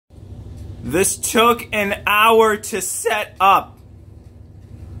This took an hour to set up.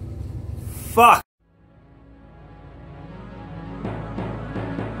 Fuck.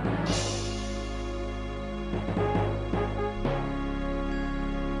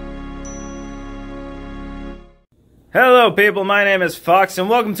 Hello people, my name is Fox and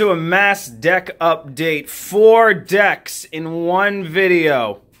welcome to a mass deck update. 4 decks in one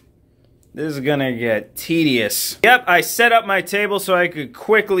video. This is gonna get tedious. Yep, I set up my table so I could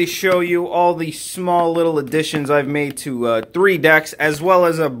quickly show you all the small little additions I've made to 3 decks, as well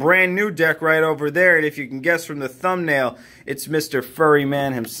as a brand new deck right over there. And if you can guess from the thumbnail, it's Mr. Furry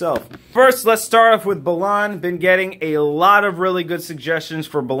Man himself. First, let's start off with Balan. Been getting a lot of really good suggestions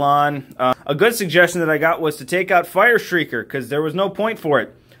for Balan. A good suggestion that I got was to take out Fire Shrieker, because there was no point for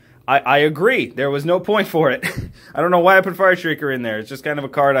it. I agree, there was no point for it. I don't know why I put Fire Shrieker in there. It's just kind of a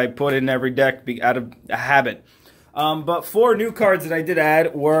card I put in every deck out of a habit. But 4 new cards that I did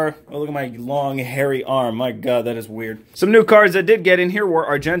add were... Oh, look at my long, hairy arm. My god, that is weird. Some new cards I did get in here were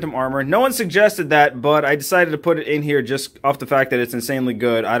Argentum Armor. No one suggested that, but I decided to put it in here just off the fact that it's insanely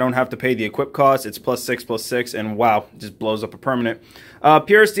good. I don't have to pay the equip cost. It's +6/+6, and wow, it just blows up a permanent.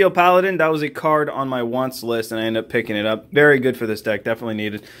 Pure Steel Paladin, that was a card on my wants list, and I ended up picking it up. Very good for this deck, definitely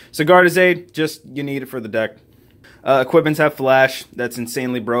needed. Sigardizade, just, you need it for the deck. Equipments have flash, that's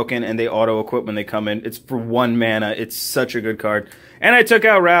insanely broken, and they auto-equip when they come in. It's for 1 mana, it's such a good card. And I took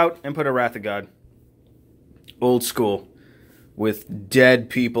out Route and put a Wrath of God. Old school, with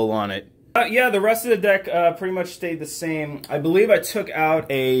dead people on it. Yeah, the rest of the deck pretty much stayed the same. I believe I took out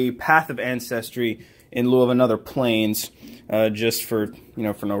a Path of Ancestry in lieu of another Plains, just for, you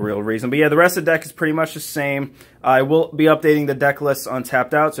know, for no real reason. But yeah, the rest of the deck is pretty much the same. I will be updating the deck lists on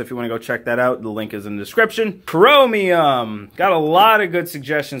Tapped Out, so if you want to go check that out, the link is in the description. Chromium! Got a lot of good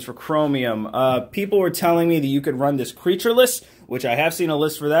suggestions for Chromium. People were telling me that you could run this creature list, which I have seen a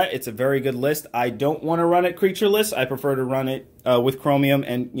list for that. It's a very good list. I don't want to run it creature list. I prefer to run it with Chromium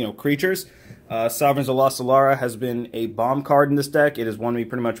and, you know, creatures. Sovereigns of Lost Solara has been a bomb card in this deck. It has won me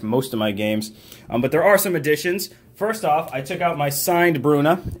pretty much most of my games. But there are some additions. First off, I took out my signed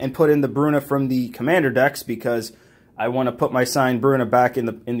Bruna and put in the Bruna from the Commander decks because I want to put my signed Bruna back in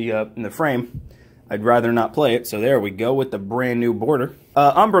the frame. I'd rather not play it, so there we go with the brand new border.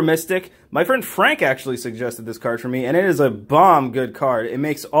 Umbra Mystic. My friend Frank actually suggested this card for me, and it is a bomb good card. It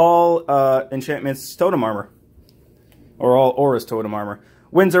makes all enchantments totem armor. Or all auras totem armor.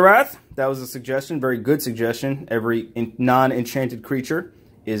 Winds of Wrath, that was a suggestion, very good suggestion. Every non-enchanted creature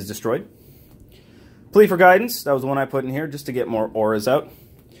is destroyed. Plea for Guidance, that was the one I put in here just to get more auras out.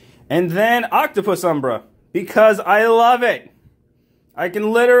 And then Octopus Umbra, because I love it. I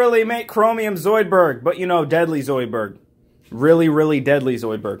can literally make Chromium Zoidberg, but you know, deadly Zoidberg. Really, really deadly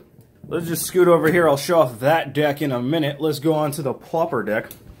Zoidberg. Let's just scoot over here, I'll show off that deck in a minute. Let's go on to the Pauper deck.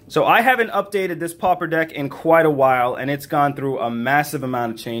 So I haven't updated this Pauper deck in quite a while, and it's gone through a massive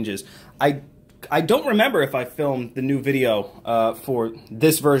amount of changes. I don't remember if I filmed the new video for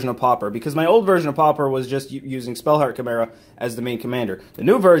this version of Pauper, because my old version of Pauper was just using Spellheart Chimera as the main commander. The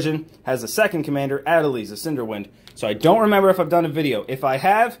new version has a second commander, Adeliz, a Cinderwind. So I don't remember if I've done a video. If I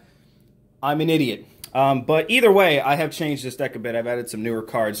have, I'm an idiot. But either way, I have changed this deck a bit. I've added some newer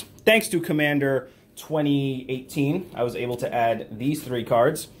cards. Thanks to Commander 2018, I was able to add these 3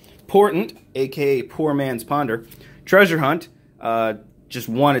 cards. Portent, aka Poor Man's Ponder, Treasure Hunt, just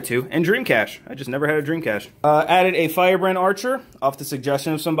wanted to, and Dream Cache. I just never had a Dream Cache. Added a Firebrand Archer off the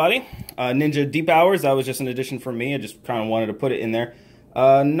suggestion of somebody. Ninja Deep Hours, that was just an addition for me. I just kind of wanted to put it in there.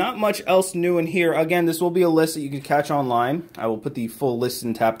 Not much else new in here. Again, this will be a list that you can catch online. I will put the full list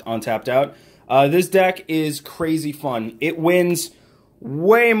on Tapped Out. This deck is crazy fun. It wins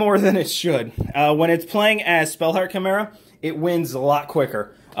way more than it should. When it's playing as Spellheart Chimera, it wins a lot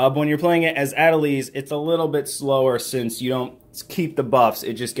quicker. But when you're playing it as Adeliz, it's a little bit slower since you don't keep the buffs.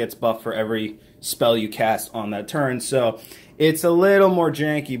 It just gets buffed for every spell you cast on that turn. So it's a little more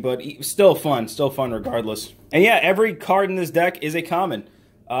janky, but still fun regardless. And yeah, every card in this deck is a common.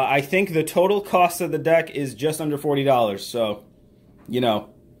 I think the total cost of the deck is just under $40. So, you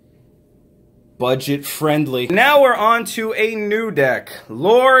know, budget friendly. Now we're on to a new deck.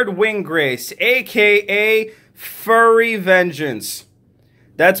 Lord Windgrace, aka Furry Vengeance.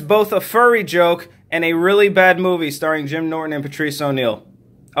 That's both a furry joke and a really bad movie starring Jim Norton and Patrice O'Neal.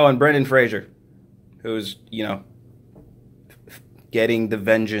 Oh, and Brendan Fraser, who's, you know, getting the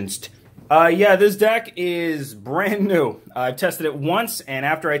vengeance. Yeah, this deck is brand new. I've tested it once, and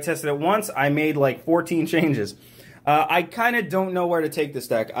after I tested it once, I made like 14 changes. I kind of don't know where to take this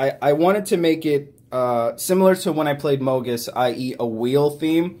deck. I wanted to make it similar to when I played Mogus, i.e. a wheel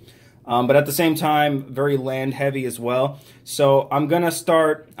theme. but at the same time, very land heavy as well. So I'm going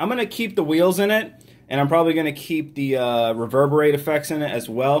to keep the wheels in it, and I'm probably going to keep the reverberate effects in it as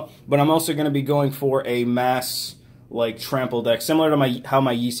well. But I'm also going to be going for a mass, like, trample deck, similar to how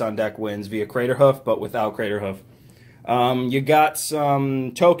my Yisan deck wins via Crater Hoof, but without Crater Hoof. You got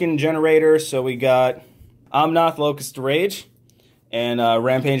some token generators, so we got Omnath, Locust Rage, and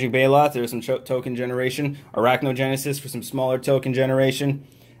Rampaging Baloth. There's some token generation. Arachnogenesis for some smaller token generation.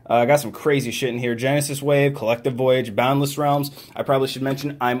 I got some crazy shit in here. Genesis Wave, Collective Voyage, Boundless Realms. I probably should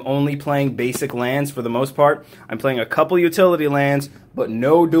mention I'm only playing basic lands for the most part. I'm playing a couple utility lands, but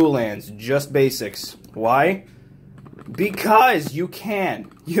no dual lands, just basics. Why? Because you can.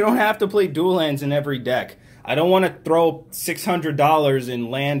 You don't have to play dual lands in every deck. I don't want to throw $600 in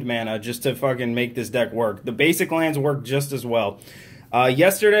land mana just to fucking make this deck work. The basic lands work just as well.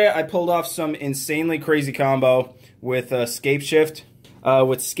 Yesterday, I pulled off some insanely crazy combo with Scape Shift.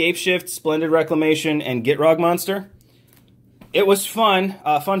 With Scape Shift, Splendid Reclamation, and Gitrog Monster. It was fun.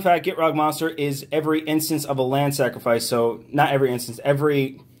 Fun fact, Gitrog Monster is every instance of a land sacrifice. So, not every instance,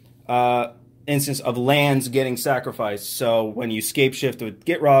 every instance of lands getting sacrificed. So, when you Scape Shift with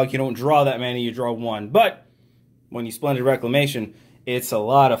Gitrog, you don't draw that many, you draw one. But, when you Splendid Reclamation, it's a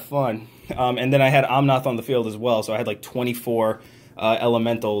lot of fun. And then I had Omnath on the field as well, so I had like 24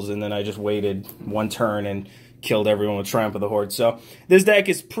 elementals, and then I just waited one turn and killed everyone with Triumph of the Horde. So this deck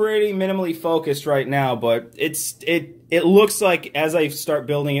is pretty minimally focused right now, but it looks like as I start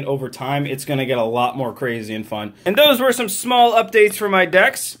building it over time, it's going to get a lot more crazy and fun. And those were some small updates for my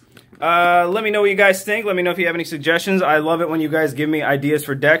decks. Let me know what you guys think. Let me know if you have any suggestions. I love it when you guys give me ideas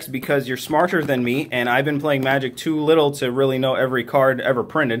for decks because you're smarter than me, and I've been playing Magic too little to really know every card ever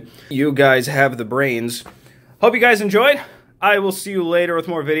printed. You guys have the brains. Hope you guys enjoyed. I will see you later with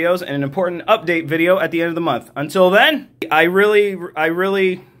more videos and an important update video at the end of the month. Until then, I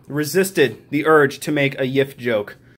really resisted the urge to make a Yif joke.